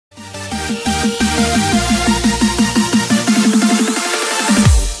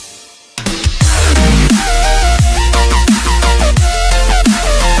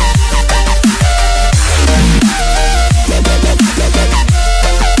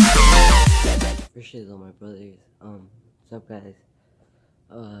Shizzle, my brothers. What's up, guys?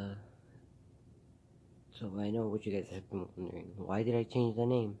 So I know what you guys have been wondering. Why did I change the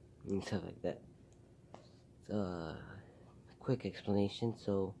name and stuff like that? So, quick explanation.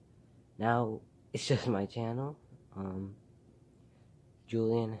 So now it's just my channel.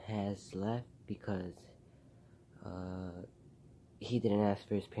 Julian has left because he didn't ask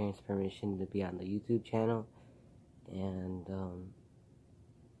for his parents' permission to be on the YouTube channel, and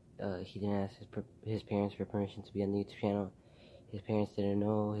he didn't ask his parents for permission to be on the YouTube channel. His parents didn't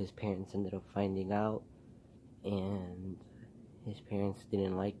know. His parents ended up finding out, and his parents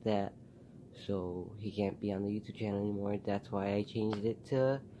didn't like that, so he can't be on the YouTube channel anymore. That's why I changed it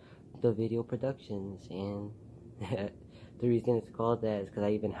to The Video Productions, and the reason it's called that is because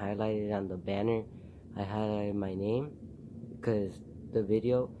I even highlighted it on the banner. I highlighted my name because the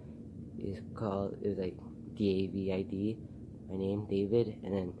video is called, it was like DAVID, my name, David,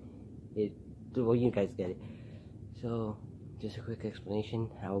 and then well, you guys get it. So, just a quick explanation.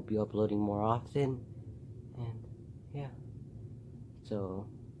 I will be uploading more often, and yeah. So,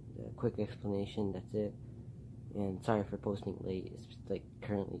 a quick explanation, that's it. And sorry for posting late. It's like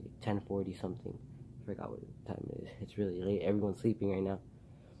currently 10:40 something. I forgot what time it is. It's really late. Everyone's sleeping right now.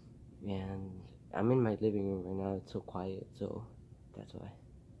 And I'm in my living room right now. It's so quiet, so that's why.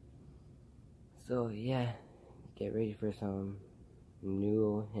 So, yeah. Get ready for some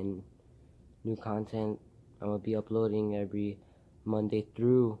new content. I'm gonna be uploading every Monday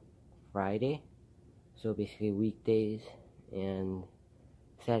through Friday, so basically weekdays, and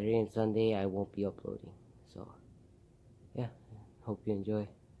Saturday and Sunday I won't be uploading. So yeah, hope you enjoy.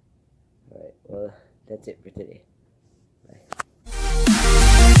 Alright, well, that's it for today.